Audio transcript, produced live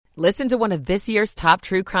Listen to one of this year's top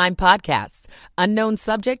true crime podcasts. Unknown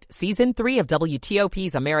Subject, Season 3 of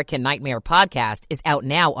WTOP's American Nightmare podcast is out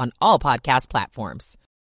now on all podcast platforms.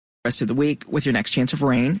 Rest of the week with your next chance of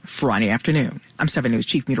rain Friday afternoon. I'm 7 News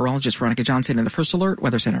Chief Meteorologist Veronica Johnson in the First Alert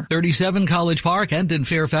Weather Center. 37 College Park and in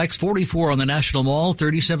Fairfax, 44 on the National Mall,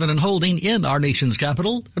 37 and holding in our nation's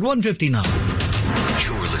capital at 159.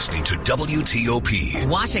 You're listening to WTOP,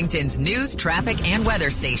 Washington's news, traffic, and weather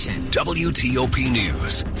station. WTOP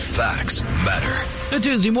News. Facts matter. Good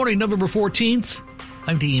Tuesday morning, November 14th.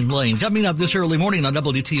 I'm Dean Lane. Coming up this early morning on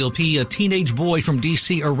WTOP, a teenage boy from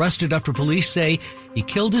D.C. arrested after police say he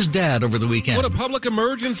killed his dad over the weekend. What a public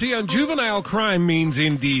emergency on juvenile crime means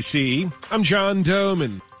in D.C. I'm John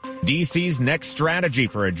Doman. D.C.'s next strategy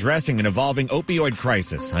for addressing an evolving opioid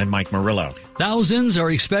crisis. I'm Mike Murillo. Thousands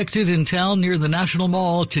are expected in town near the National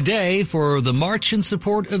Mall today for the march in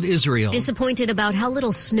support of Israel. Disappointed about how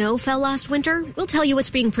little snow fell last winter? We'll tell you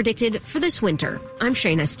what's being predicted for this winter. I'm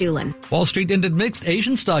Shayna Stulin. Wall Street ended mixed.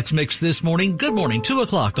 Asian stocks mixed this morning. Good morning, 2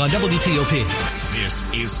 o'clock on WTOP. This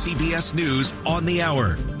is CBS News on the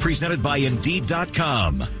Hour, presented by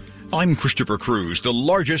Indeed.com. I'm Christopher Cruz. The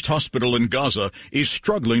largest hospital in Gaza is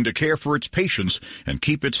struggling to care for its patients and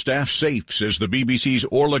keep its staff safe, says the BBC's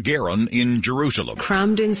Orla Guerin in Jerusalem.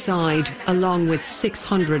 Crammed inside, along with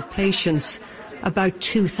 600 patients, about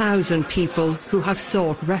 2,000 people who have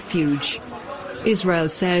sought refuge. Israel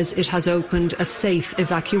says it has opened a safe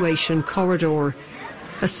evacuation corridor.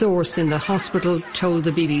 A source in the hospital told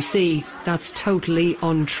the BBC that's totally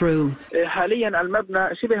untrue.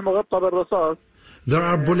 There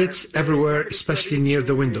are bullets everywhere, especially near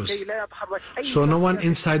the windows, so no one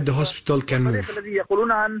inside the hospital can move.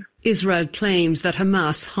 Israel claims that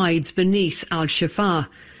Hamas hides beneath Al-Shifa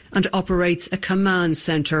and operates a command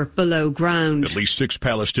center below ground. At least 6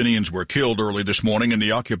 Palestinians were killed early this morning in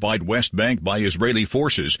the occupied West Bank by Israeli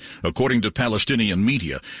forces. According to Palestinian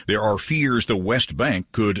media, there are fears the West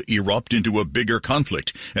Bank could erupt into a bigger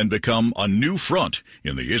conflict and become a new front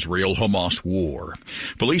in the Israel-Hamas war.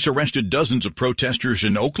 Police arrested dozens of protesters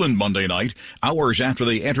in Oakland Monday night, hours after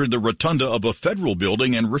they entered the rotunda of a federal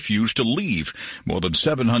building and refused to leave. More than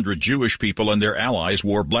 700 Jewish people and their allies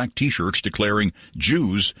wore black T-shirts declaring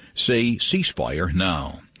Jews say ceasefire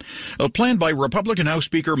now. A plan by Republican House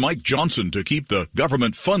Speaker Mike Johnson to keep the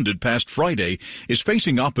government funded past Friday is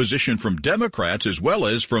facing opposition from Democrats as well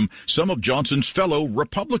as from some of Johnson's fellow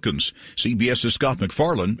Republicans. CBS's Scott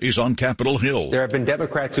McFarlane is on Capitol Hill. There have been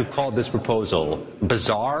Democrats who've called this proposal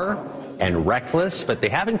bizarre and reckless, but they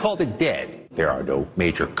haven't called it dead. There are no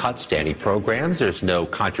major cuts to any programs. There's no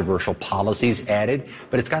controversial policies added.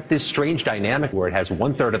 But it's got this strange dynamic where it has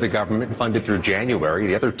 1/3 of the government funded through January,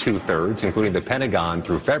 the other 2/3, including the Pentagon,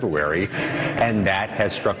 through February. And that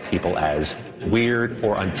has struck people as weird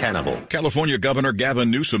or untenable. California Governor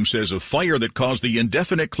Gavin Newsom says a fire that caused the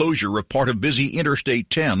indefinite closure of part of busy Interstate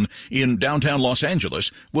 10 in downtown Los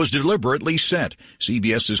Angeles was deliberately set.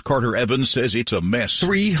 CBS's Carter Evans says it's a mess.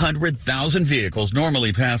 300,000 vehicles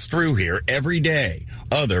normally pass through here every day.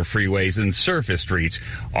 Other freeways and surface streets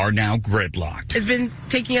are now gridlocked. It's been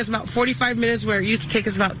taking us about 45 minutes where it used to take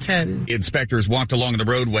us about 10. Inspectors walked along the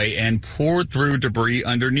roadway and poured through debris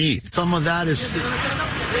underneath. Some of that is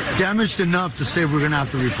damaged enough to say we're going to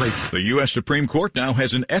have to replace it. The U.S. Supreme Court now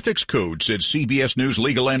has an ethics code, said CBS News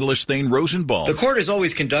legal analyst Thane Rosenbaum. The court has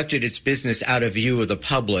always conducted its business out of view of the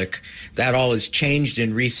public. That all has changed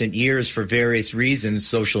in recent years for various reasons: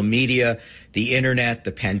 social media, the internet,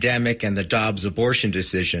 the pandemic, and the Dobbs abortion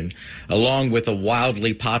decision, along with a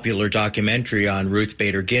wildly popular documentary on Ruth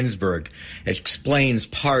Bader Ginsburg. It explains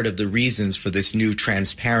part of the reasons for this new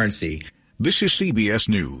transparency. This is CBS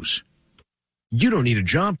News. You don't need a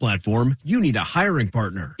job platform, you need a hiring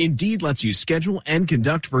partner. Indeed lets you schedule and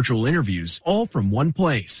conduct virtual interviews all from one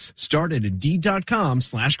place. Start at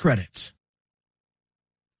Indeed.com/credits.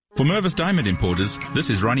 For Mervis Diamond Importers, this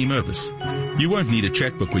is Ronnie Mervis. You won't need a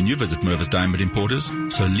checkbook when you visit Mervis Diamond Importers,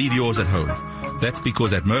 so leave yours at home. That's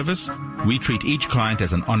because at Mervis, we treat each client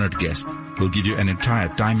as an honored guest. We'll give you an entire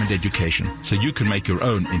diamond education so you can make your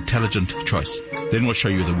own intelligent choice. Then we'll show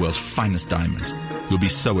you the world's finest diamonds. You'll be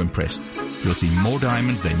so impressed. You'll see more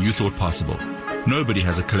diamonds than you thought possible. Nobody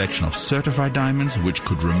has a collection of certified diamonds which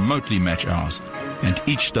could remotely match ours, and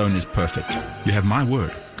each stone is perfect. You have my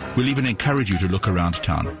word. We'll even encourage you to look around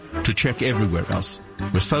town, to check everywhere else.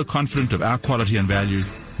 We're so confident of our quality and value,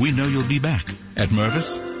 we know you'll be back. At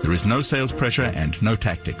Mervis, there is no sales pressure and no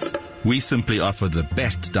tactics. We simply offer the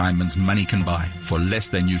best diamonds money can buy for less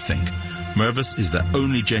than you think. Mervis is the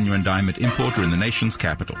only genuine diamond importer in the nation's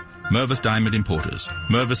capital. Mervis Diamond Importers.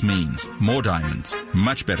 Mervis means more diamonds,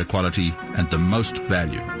 much better quality, and the most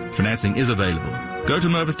value. Financing is available. Go to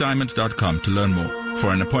mervisdiamond.com to learn more.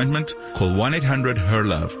 For an appointment, call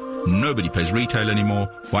 1-800-HER-LOVE. Nobody pays retail anymore.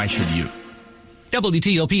 Why should you?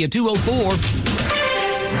 WTOP at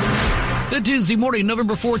 2:04. Good Tuesday morning,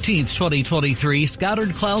 November 14th, 2023.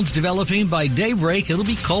 Scattered clouds developing by daybreak. It'll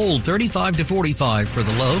be cold, 35 to 45 for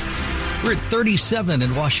the low. We're at 37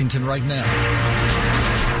 in Washington right now.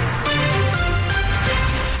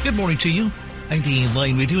 Good morning to you. I'm Dean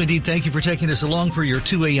Lane. We do indeed thank you for taking us along for your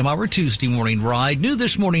 2 a.m. hour Tuesday morning ride. New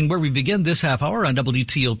this morning where we begin this half hour on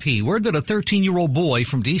WTOP. Word that a 13-year-old boy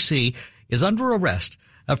from D.C. is under arrest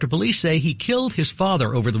after police say he killed his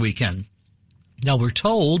father over the weekend. Now, we're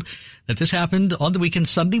told that this happened on the weekend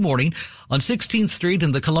Sunday morning on 16th Street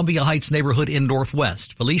in the Columbia Heights neighborhood in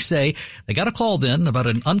Northwest. Police say they got a call then about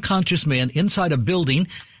an unconscious man inside a building.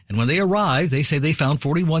 And when they arrived, they say they found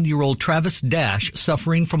 41-year-old Travis Dash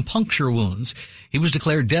suffering from puncture wounds. He was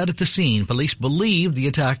declared dead at the scene. Police believe the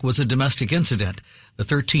attack was a domestic incident. The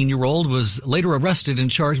 13-year-old was later arrested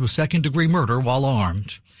and charged with second-degree murder while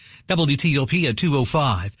armed. WTOP at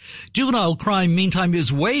 2:05. Juvenile crime, meantime,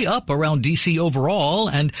 is way up around D.C. overall,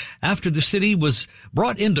 and after the city was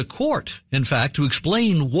brought into court, in fact, to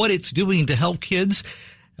explain what it's doing to help kids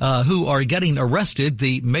who are getting arrested,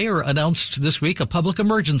 the mayor announced this week a public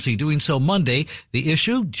emergency, doing so Monday. The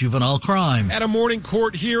issue, juvenile crime. At a morning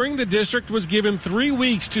court hearing, the district was given 3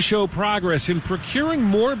 weeks to show progress in procuring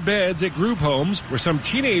more beds at group homes where some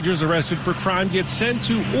teenagers arrested for crime get sent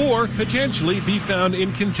to or potentially be found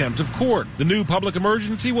in contempt of court. The new public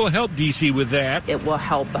emergency will help D.C. with that. It will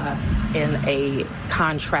help us in a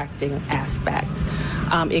contracting aspect.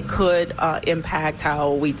 It could impact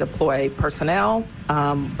how we deploy personnel,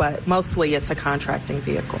 but mostly it's a contracting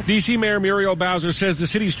vehicle. D.C. Mayor Muriel Bowser says the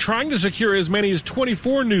city's trying to secure as many as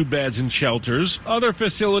 24 new beds and shelters. Other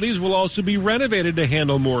facilities will also be renovated to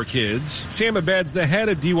handle more kids. Sam Abed's the head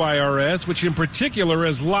of DYRS, which in particular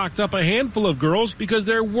has locked up a handful of girls because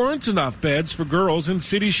there weren't enough beds for girls in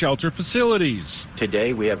city shelter facilities.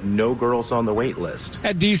 Today, we have no girls on the wait list.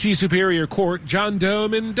 At D.C. Superior Court, John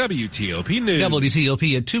Doman, WTOP News. WTOP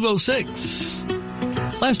at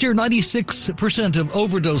 2:06. Last year, 96% of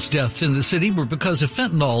overdose deaths in the city were because of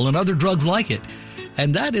fentanyl and other drugs like it.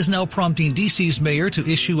 And that is now prompting D.C.'s mayor to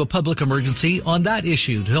issue a public emergency on that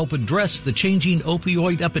issue to help address the changing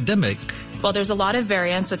opioid epidemic. Well, there's a lot of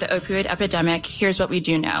variance with the opioid epidemic. Here's what we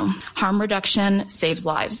do know. Harm reduction saves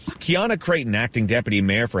lives. Kiana Creighton, acting deputy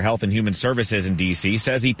mayor for Health and Human Services in D.C.,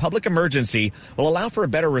 says the public emergency will allow for a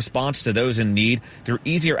better response to those in need through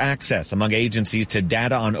easier access among agencies to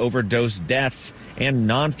data on overdose deaths and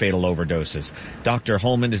non-fatal overdoses. Dr.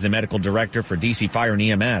 Holman is the medical director for D.C. Fire and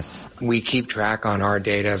EMS. We keep track on our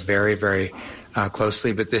data very, very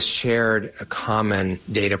closely, but this shared common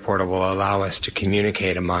data portal will allow us to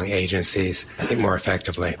communicate among agencies, I think, more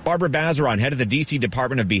effectively. Barbara Bazaron, head of the D.C.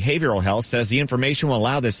 Department of Behavioral Health, says the information will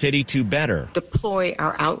allow the city to better deploy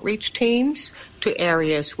our outreach teams to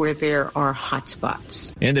areas where there are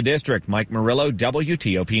hotspots. In the district, Mike Murillo,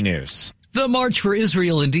 WTOP News. The March for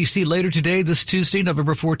Israel in D.C. later today, this Tuesday,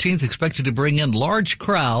 November 14th, expected to bring in large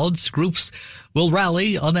crowds. Groups will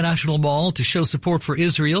rally on the National Mall to show support for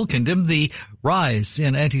Israel, condemn the rise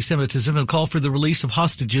in anti-Semitism, and call for the release of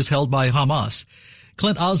hostages held by Hamas.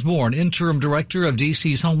 Clint Osborne, interim director of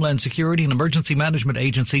D.C.'s Homeland Security and Emergency Management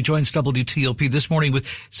Agency, joins WTOP this morning with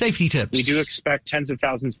safety tips. We do expect tens of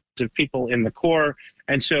thousands of people in the core,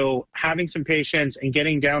 and so having some patience and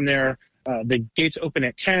getting down there. The gates open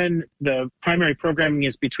at 10. The primary programming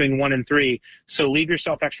is between 1 and 3. So leave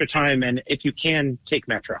yourself extra time, and if you can, take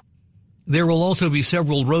Metro. There will also be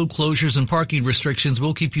several road closures and parking restrictions.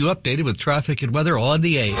 We'll keep you updated with traffic and weather on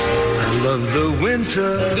the 8th. I love the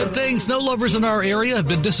winter. Good thing. Snow lovers in our area have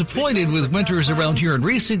been disappointed with winters around here in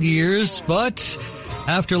recent years, but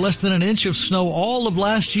after less than an inch of snow all of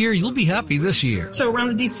last year, you'll be happy this year. So around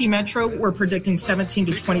the D.C. metro, we're predicting 17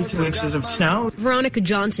 to 22 inches of snow. Veronica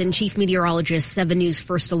Johnson, chief meteorologist, 7 News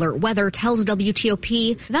First Alert Weather, tells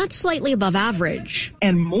WTOP that's slightly above average.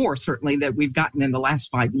 And more, certainly, that we've gotten in the last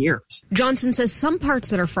 5 years. Johnson says some parts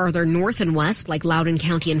that are farther north and west, like Loudoun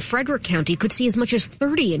County and Frederick County, could see as much as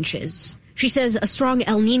 30 inches. She says a strong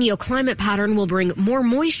El Nino climate pattern will bring more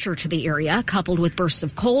moisture to the area, coupled with bursts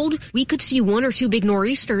of cold. We could see 1 or 2 big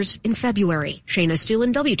nor'easters in February. Shayna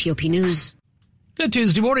Stulin, WTOP News. Good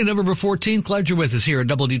Tuesday morning, November 14th. Glad you're with us here at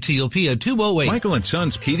WTOP at 2:08. Michael and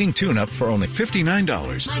Son's heating tune-up for only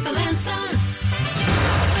 $59. Michael and Son.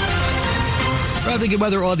 Traffic and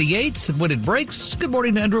weather on the 8th, and when it breaks, good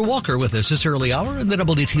morning to Andrew Walker with us this early hour in the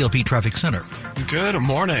WTOP Traffic Center. Good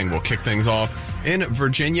morning. We'll kick things off in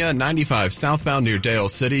Virginia, 95 southbound near Dale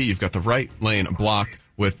City. You've got the right lane blocked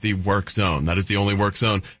with the work zone. That is the only work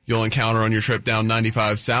zone you'll encounter on your trip down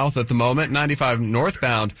 95 south at the moment. 95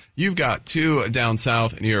 northbound, you've got 2 down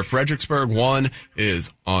south near Fredericksburg. 1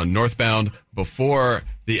 is on northbound before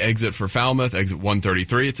the exit for Falmouth, exit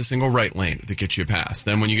 133. It's a single right lane that gets you past.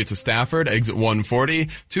 Then when you get to Stafford, exit 140,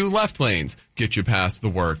 2 left lanes get you past the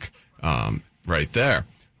work right there.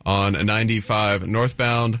 On 95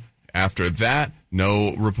 northbound, after that,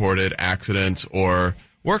 no reported accidents or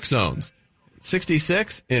work zones.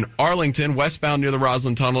 66 in Arlington, westbound near the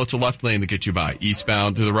Roslyn Tunnel, it's a left lane that gets you by.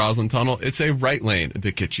 Eastbound through the Roslyn Tunnel, it's a right lane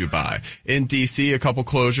that gets you by. In D.C., a couple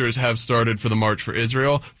closures have started for the March for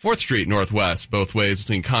Israel. 4th Street Northwest, both ways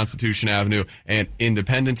between Constitution Avenue and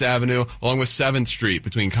Independence Avenue, along with 7th Street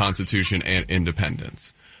between Constitution and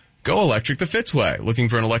Independence. Go electric the Fitz way. Looking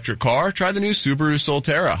for an electric car? Try the new Subaru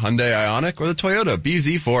Solterra, Hyundai Ioniq, or the Toyota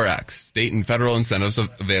BZ4X. State and federal incentives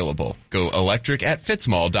available. Go electric at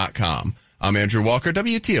fitzmall.com. I'm Andrew Walker,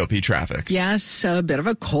 WTOP Traffic. Yes, a bit of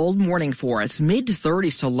a cold morning for us.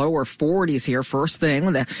 Mid-30s to lower 40s here first thing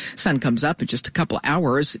when the sun comes up in just a couple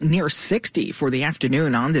hours. Near 60 for the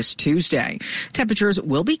afternoon on this Tuesday. Temperatures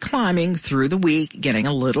will be climbing through the week, getting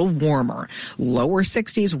a little warmer. Lower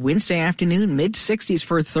 60s Wednesday afternoon, mid-60s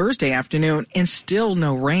for Thursday afternoon, and still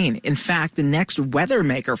no rain. In fact, the next weather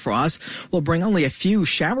maker for us will bring only a few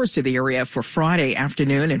showers to the area for Friday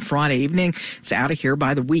afternoon and Friday evening. It's out of here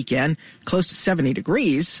by the weekend. Close to 70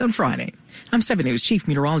 degrees on Friday. I'm 7 News Chief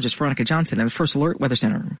Meteorologist Veronica Johnson in the First Alert Weather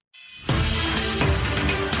Center.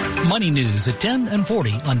 Money News at 10 and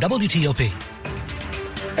 40 on WTOP.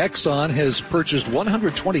 Exxon has purchased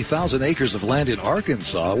 120,000 acres of land in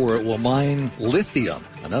Arkansas where it will mine lithium,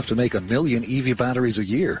 enough to make 1 million EV batteries a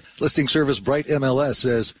year. Listing service Bright MLS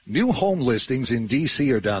says new home listings in D.C.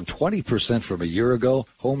 are down 20% from a year ago.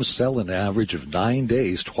 Homes sell in an average of 9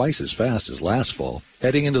 days, twice as fast as last fall.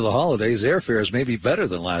 Heading into the holidays, airfares may be better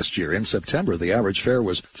than last year. In September, the average fare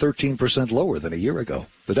was 13% lower than a year ago.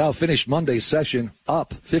 The Dow finished Monday's session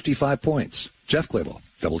up 55 points. Jeff Clable,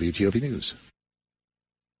 WTOP News.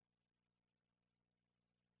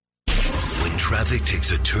 Traffic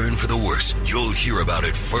takes a turn for the worse. You'll hear about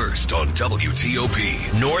it first on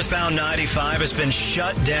WTOP. Northbound 95 has been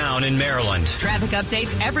shut down in Maryland. Traffic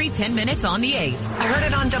updates every 10 minutes on the 8s. I heard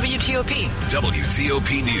it on WTOP.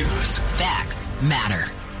 WTOP News. Facts matter.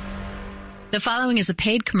 The following is a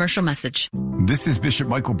paid commercial message. This is Bishop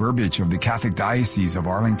Michael Burbidge of the Catholic Diocese of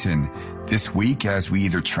Arlington. This week, as we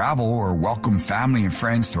either travel or welcome family and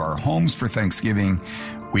friends to our homes for Thanksgiving,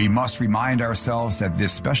 we must remind ourselves that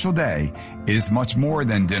this special day is much more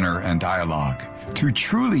than dinner and dialogue. To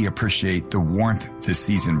truly appreciate the warmth this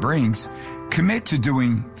season brings, commit to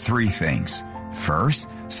doing 3 things. First,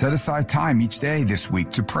 set aside time each day this week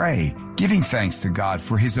to pray, giving thanks to God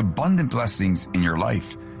for His abundant blessings in your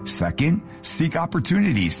life. Second, seek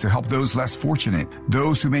opportunities to help those less fortunate,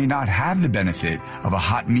 those who may not have the benefit of a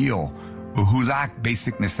hot meal or who lack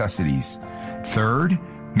basic necessities. Third,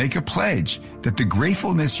 make a pledge that the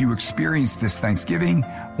gratefulness you experience this Thanksgiving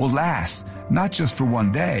will last, not just for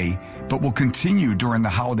one day, but will continue during the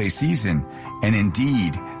holiday season and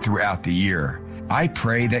indeed throughout the year. I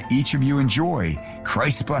pray that each of you enjoy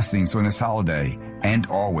Christ's blessings on this holiday and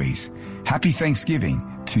always. Happy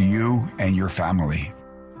Thanksgiving to you and your family.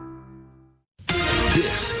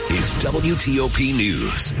 This is WTOP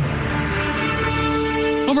News.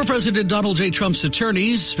 Former President Donald J. Trump's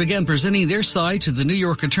attorneys began presenting their side to the New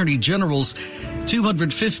York Attorney General's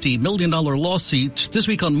 $250 million lawsuit this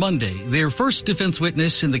week on Monday. Their first defense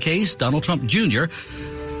witness in the case, Donald Trump Jr.,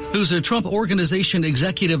 who's a Trump Organization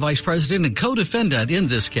executive vice president and co-defendant in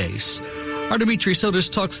this case. Our Dimitri Sotis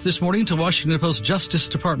talks this morning to Washington Post Justice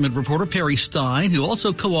Department reporter Perry Stein, who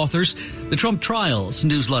also co-authors the Trump Trials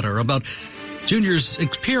newsletter about Jr.'s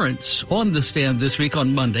appearance on the stand this week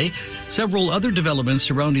on Monday. Several other developments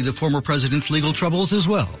surrounding the former president's legal troubles as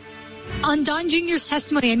well. On Don Jr.'s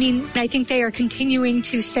testimony, I think they are continuing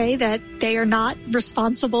to say that they are not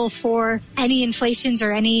responsible for any inflations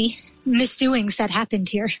or any misdoings that happened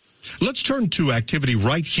here. Let's turn to activity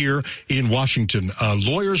right here in Washington.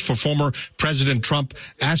 Lawyers for former President Trump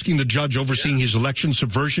asking the judge overseeing his election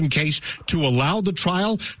subversion case to allow the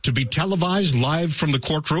trial to be televised live from the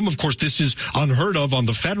courtroom. Of course, this is unheard of on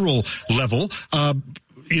the federal level.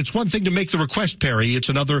 It's one thing to make the request, Perry. It's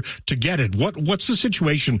another to get it. What's the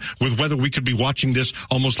situation with whether we could be watching this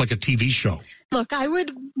almost like a TV show? Look, I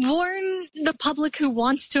would warn the public who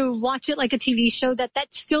wants to watch it like a TV show that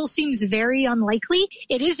still seems very unlikely.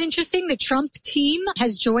 It is interesting. The Trump team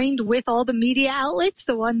has joined with all the media outlets,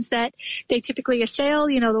 the ones that they typically assail.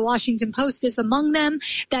 You know, the Washington Post is among them,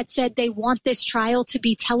 that said they want this trial to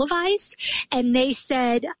be televised. And they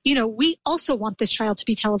said, you know, we also want this trial to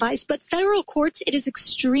be televised. But federal courts, it is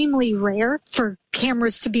extremely rare for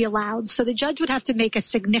cameras to be allowed. So the judge would have to make a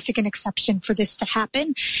significant exception for this to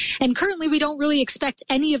happen. And currently we don't really expect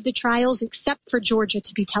any of the trials except for Georgia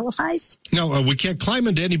to be televised. Now, we can't climb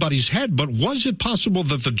into anybody's head, but was it possible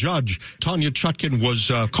that the judge, Tanya Chutkan,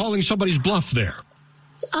 was calling somebody's bluff there?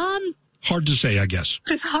 Hard to say, I guess.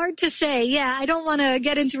 It's hard to say. Yeah, I don't want to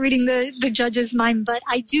get into reading the judge's mind, but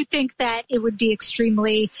I do think that it would be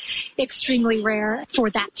extremely, extremely rare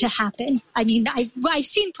for that to happen. I mean, I've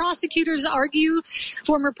seen former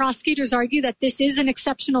prosecutors argue that this is an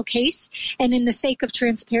exceptional case, and in the sake of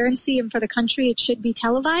transparency and for the country, it should be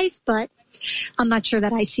televised, but I'm not sure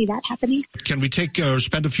that I see that happening. Can we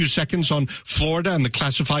spend a few seconds on Florida and the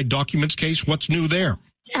classified documents case? What's new there?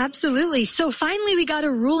 Absolutely. So finally, we got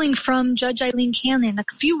a ruling from Judge Eileen Cannon. A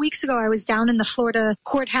few weeks ago, I was down in the Florida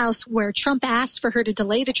courthouse where Trump asked for her to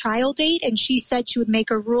delay the trial date, and she said she would make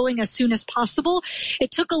a ruling as soon as possible.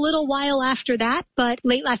 It took a little while after that, but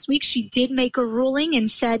late last week, she did make a ruling and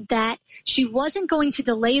said that she wasn't going to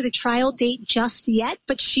delay the trial date just yet,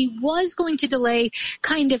 but she was going to delay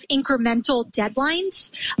kind of incremental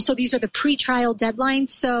deadlines. So these are the pre-trial deadlines.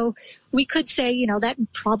 So we could say, you know, that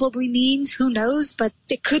probably means, who knows, but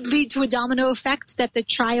it could lead to a domino effect that the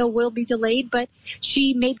trial will be delayed. But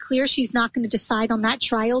she made clear she's not going to decide on that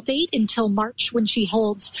trial date until March when she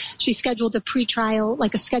scheduled a pre-trial,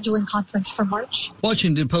 like a scheduling conference for March.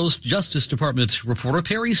 Washington Post Justice Department reporter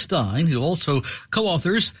Perry Stein, who also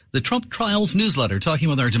co-authors the Trump Trials newsletter, talking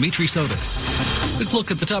with our Dimitri Sotis. Let's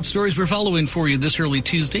look at the top stories we're following for you this early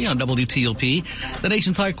Tuesday on WTOP. The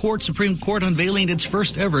nation's Supreme Court unveiling its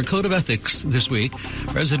first ever code of ethics this week.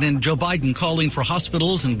 President Joe Biden calling for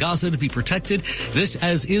hospitals in Gaza to be protected. This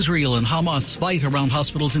as Israel and Hamas fight around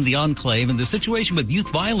hospitals in the enclave, and the situation with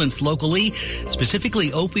youth violence locally,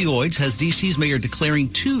 specifically opioids, has D.C.'s mayor declaring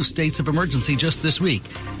 2 states of emergency just this week.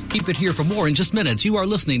 Keep it here for more in just minutes. You are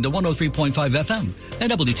listening to 103.5 FM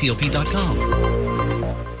and WTOP.com.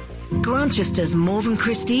 Grantchester's Morven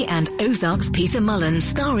Christie and Ozark's Peter Mullen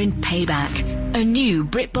star in Payback, a new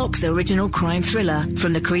BritBox original crime thriller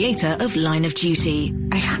from the creator of Line of Duty.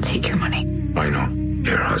 I can't take your money. I know.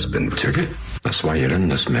 Your husband took it. That's why you're in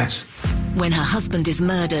this mess. When her husband is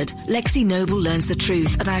murdered, Lexi Noble learns the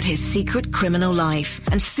truth about his secret criminal life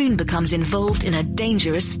and soon becomes involved in a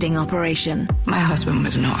dangerous sting operation. My husband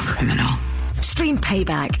was not a criminal. Stream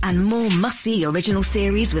Payback and more must-see original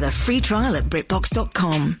series with a free trial at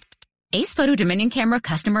BritBox.com. Ace Photo Dominion Camera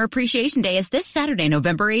Customer Appreciation Day is this Saturday,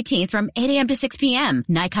 November 18th from 8 a.m. to 6 p.m.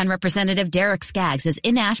 Nikon representative Derek Skaggs is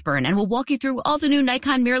in Ashburn and will walk you through all the new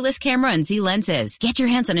Nikon mirrorless camera and Z lenses. Get your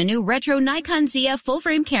hands on a new retro Nikon ZF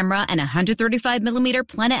full-frame camera and a 135mm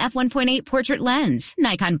Plena f1.8 portrait lens.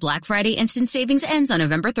 Nikon Black Friday Instant Savings ends on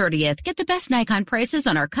November 30th. Get the best Nikon prices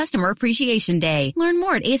on our Customer Appreciation Day. Learn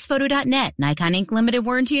more at acephoto.net. Nikon Inc. Limited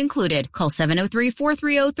warranty included. Call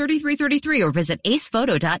 703-430-3333 or visit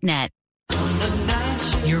acephoto.net.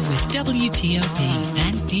 You're with WTOP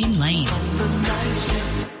and Dean Lane.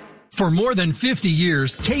 For more than 50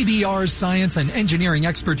 years, KBR's science and engineering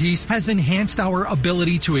expertise has enhanced our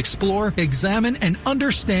ability to explore, examine, and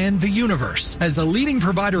understand the universe. As a leading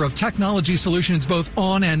provider of technology solutions both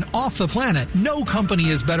on and off the planet, no company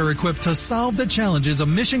is better equipped to solve the challenges of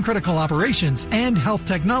mission-critical operations and health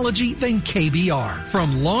technology than KBR.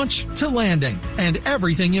 From launch to landing and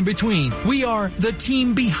everything in between, we are the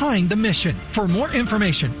team behind the mission. For more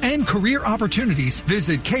information and career opportunities,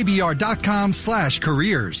 visit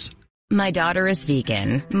kbr.com/careers. My daughter is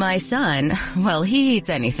vegan. My son, well, he eats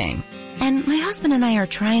anything. And my husband and I are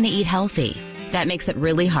trying to eat healthy. That makes it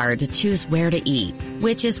really hard to choose where to eat,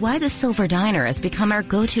 which is why the Silver Diner has become our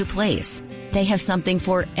go-to place. They have something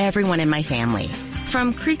for everyone in my family.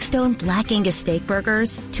 From Creekstone Black Angus steak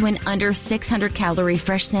burgers to an under 600-calorie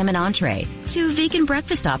fresh salmon entree to vegan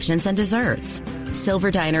breakfast options and desserts.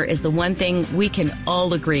 Silver Diner is the one thing we can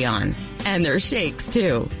all agree on. And their shakes,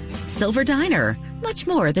 too. Silver Diner. Much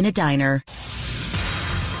more than a diner.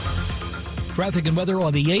 Traffic and weather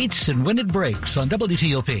on the 8s and when it breaks on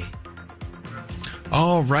WTOP.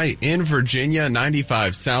 All right. In Virginia,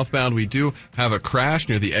 95 southbound, we do have a crash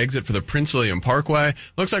near the exit for the Prince William Parkway.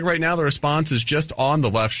 Looks like right now the response is just on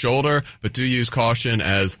the left shoulder, but do use caution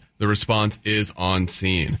as the response is on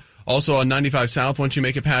scene. Also on 95 South, once you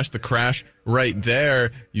make it past the crash right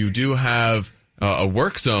there, you do have a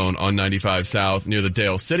work zone on 95 South near the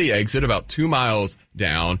Dale City exit, about 2 miles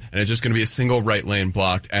down, and it's just going to be a single right lane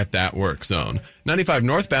blocked at that work zone. 95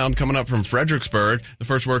 northbound coming up from Fredericksburg, the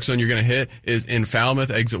first work zone you're going to hit is in Falmouth,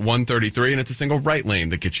 exit 133, and it's a single right lane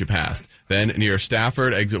that gets you past. Then near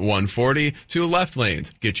Stafford, exit 140, 2 left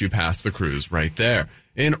lanes get you past the cruise right there.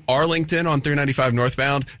 In Arlington on 395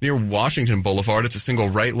 northbound near Washington Boulevard, it's a single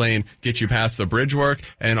right lane, gets you past the bridge work.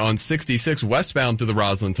 And on 66 westbound through the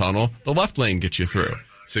Roslyn Tunnel, the left lane gets you through.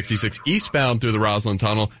 66 eastbound through the Roslyn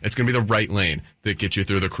Tunnel, it's going to be the right lane that gets you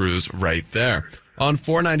through the cruise right there. On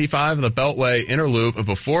 495, the Beltway inner loop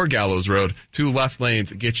before Gallows Road, 2 left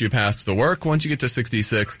lanes get you past the work. Once you get to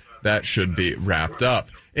 66, that should be wrapped up.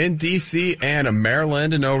 In D.C. and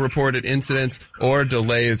Maryland, no reported incidents or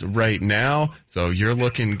delays right now, so you're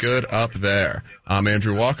looking good up there. I'm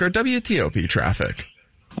Andrew Walker, WTOP Traffic.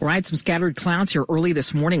 All right, some scattered clouds here early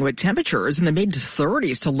this morning with temperatures in the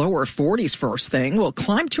mid-30s to lower 40s first thing. We'll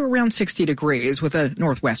climb to around 60 degrees with a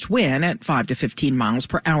northwest wind at 5 to 15 miles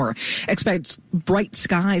per hour. Expect bright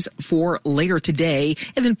skies for later today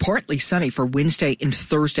and then partly sunny for Wednesday and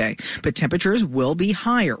Thursday. But temperatures will be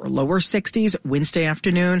higher, lower 60s Wednesday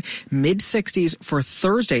afternoon, mid-60s for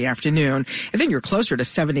Thursday afternoon, and then you're closer to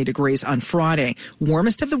 70 degrees on Friday.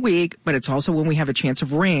 Warmest of the week, but it's also when we have a chance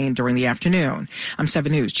of rain during the afternoon. I'm 7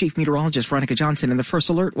 News Chief Meteorologist Veronica Johnson in the First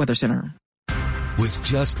Alert Weather Center. With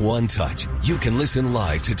just one touch, you can listen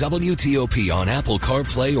live to WTOP on Apple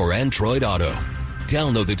CarPlay or Android Auto.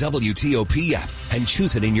 Download the WTOP app and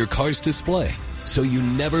choose it in your car's display so you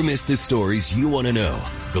never miss the stories you want to know,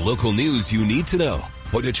 the local news you need to know,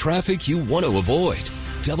 or the traffic you want to avoid.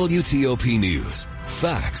 WTOP News.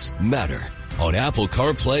 Facts matter on Apple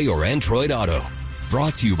CarPlay or Android Auto.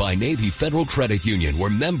 Brought to you by Navy Federal Credit Union, where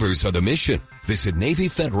members are the mission. Visit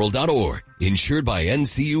NavyFederal.org, insured by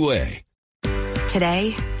NCUA.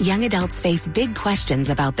 Today, young adults face big questions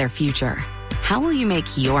about their future. How will you make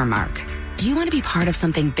your mark? Do you want to be part of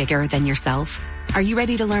something bigger than yourself? Are you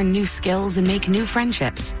ready to learn new skills and make new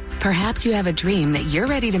friendships? Perhaps you have a dream that you're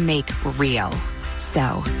ready to make real.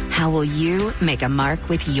 So, how will you make a mark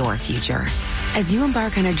with your future? As you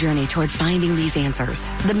embark on a journey toward finding these answers,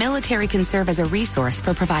 the military can serve as a resource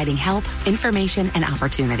for providing help, information, and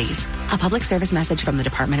opportunities. A public service message from the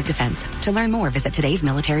Department of Defense. To learn more, visit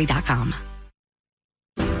today'smilitary.com.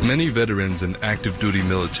 Many veterans in active duty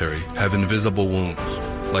military have invisible wounds,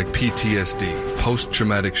 like PTSD,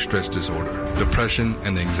 post-traumatic stress disorder, depression,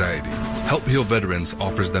 and anxiety. Help Heal Veterans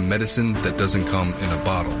offers them medicine that doesn't come in a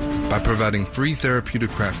bottle by providing free therapeutic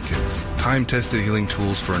craft kits, time-tested healing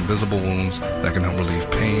tools for invisible wounds that can help relieve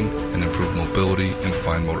pain and improve mobility and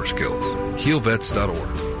fine motor skills.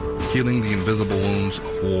 HealVets.org, healing the invisible wounds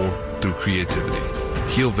of war through creativity.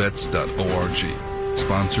 HealVets.org,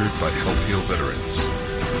 sponsored by Help Heal Veterans.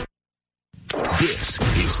 This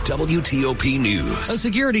is WTOP News. A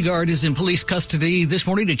security guard is in police custody this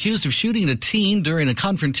morning accused of shooting a teen during a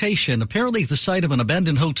confrontation, apparently at the site of an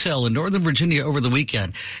abandoned hotel in Northern Virginia over the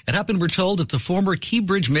weekend. It happened, we're told, at the former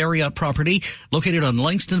Keybridge Marriott property located on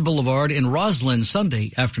Langston Boulevard in Roslyn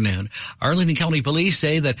Sunday afternoon. Arlington County Police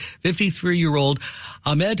say that 53-year-old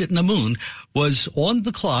Ahmed Namoun was on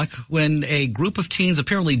the clock when a group of teens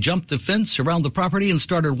apparently jumped the fence around the property and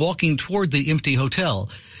started walking toward the empty hotel.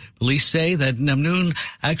 Police say that Namoun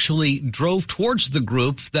actually drove towards the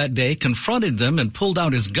group that day, confronted them, and pulled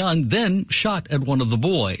out his gun, then shot at one of the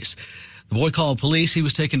boys. The boy called police. He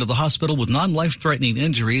was taken to the hospital with non-life-threatening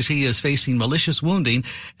injuries. He is facing malicious wounding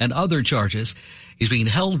and other charges. He's being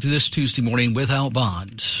held this Tuesday morning without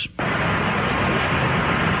bond.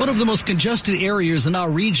 One of the most congested areas in our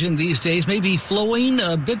region these days may be flowing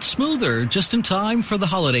a bit smoother just in time for the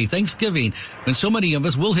holiday, Thanksgiving, when so many of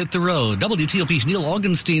us will hit the road. WTOP's Neil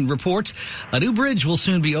Augenstein reports a new bridge will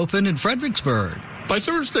soon be open in Fredericksburg. By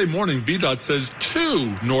Thursday morning, VDOT says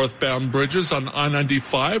 2 northbound bridges on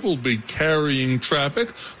I-95 will be carrying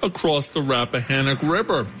traffic across the Rappahannock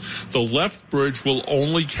River. The left bridge will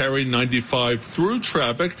only carry 95 through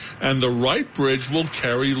traffic, and the right bridge will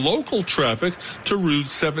carry local traffic to Route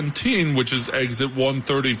 17, which is exit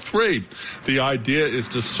 133. The idea is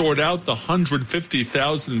to sort out the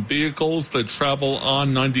 150,000 vehicles that travel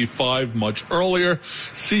on 95 much earlier.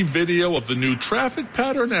 See video of the new traffic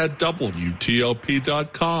pattern at WTOP.com.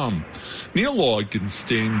 Neil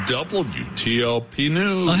Augenstein, WTOP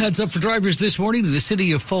News. A heads up for drivers this morning to the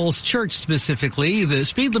city of Falls Church specifically. The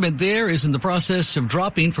speed limit there is in the process of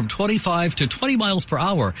dropping from 25 to 20 miles per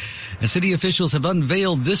hour. And city officials have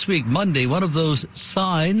unveiled this week, Monday, one of those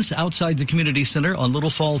signs signs outside the community center on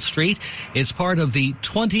Little Falls Street. It's part of the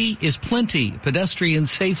 20 is Plenty pedestrian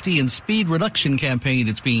safety and speed reduction campaign,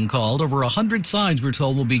 it's being called. Over 100 signs, we're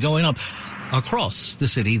told, will be going up across the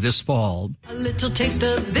city this fall. A little taste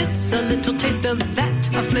of this, a little taste of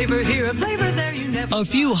that, a flavor here, a flavor there, you never. A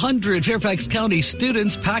few hundred Fairfax County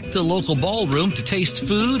students packed the local ballroom to taste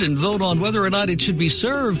food and vote on whether or not it should be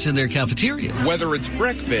served in their cafeteria. Whether it's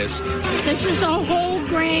breakfast. This is a whole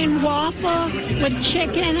grain waffle with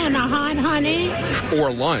chicken and a hot honey.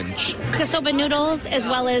 Or lunch. Cassava noodles, as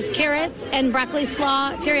well as carrots and broccoli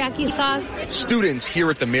slaw, teriyaki sauce. Students here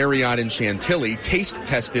at the Marriott in Chantilly taste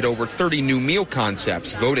tested over 30 new meal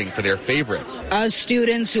concepts, voting for their favorites. Us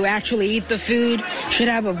students who actually eat the food should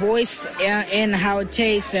have a voice in how it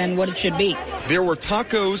tastes and what it should be. There were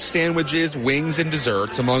tacos, sandwiches, wings, and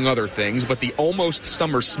desserts, among other things, but the almost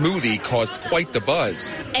summer smoothie caused quite the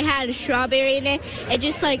buzz. It had a strawberry in it. It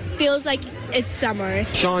just feels like it's summer.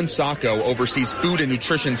 Sean Sacco oversees food and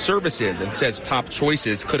nutrition services and says top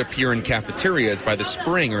choices could appear in cafeterias by the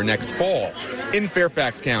spring or next fall. In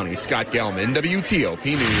Fairfax County, Scott Gelman,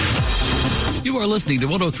 WTOP News. You are listening to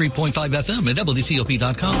 103.5 FM at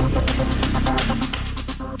WTOP.com.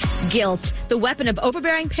 Guilt, the weapon of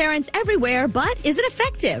overbearing parents everywhere, but is it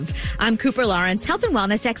effective? I'm Cooper Lawrence, health and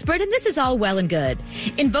wellness expert, and this is all well and good.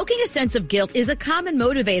 Invoking a sense of guilt is a common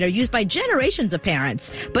motivator used by generations of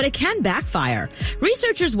parents, but it can backfire.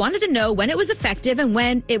 Researchers wanted to know when it was effective and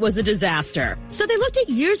when it was a disaster. So they looked at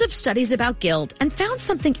years of studies about guilt and found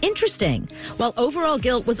something interesting. While overall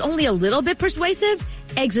guilt was only a little bit persuasive,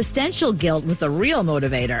 existential guilt was the real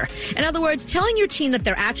motivator. In other words, telling your teen that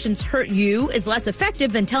their actions hurt you is less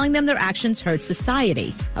effective than telling them their actions hurt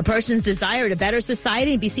society. A person's desire to better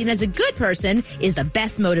society and be seen as a good person is the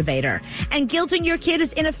best motivator. And guilting your kid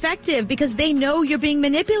is ineffective because they know you're being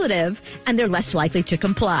manipulative and they're less likely to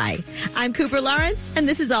comply. I'm Cooper Lawrence, and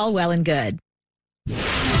this is all well and good.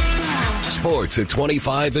 Sports at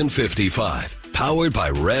 25 and 55. Powered by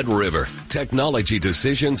Red River. Technology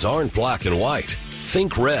decisions aren't black and white.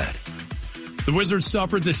 Think red. The Wizards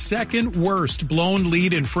suffered the second worst blown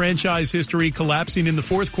lead in franchise history, collapsing in the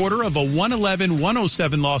fourth quarter of a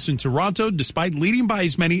 111-107 loss in Toronto, despite leading by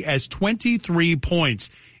as many as 23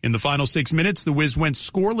 points. In the final 6 minutes, the Wiz went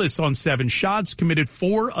scoreless on 7 shots, committed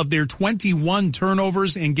 4 of their 21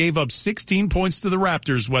 turnovers, and gave up 16 points to the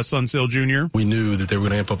Raptors, Wes Unseld Jr. We knew that they were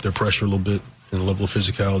going to amp up their pressure a little bit and the level of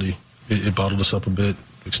physicality. It bottled us up a bit,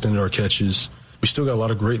 extended our catches. We still got a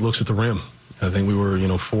lot of great looks at the rim. I think we were,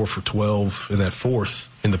 4 for 12 in that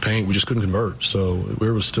fourth in the paint. We just couldn't convert. So we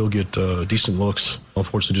were able to still get decent looks.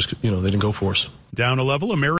 Unfortunately, just, they didn't go for us. Down a level, America.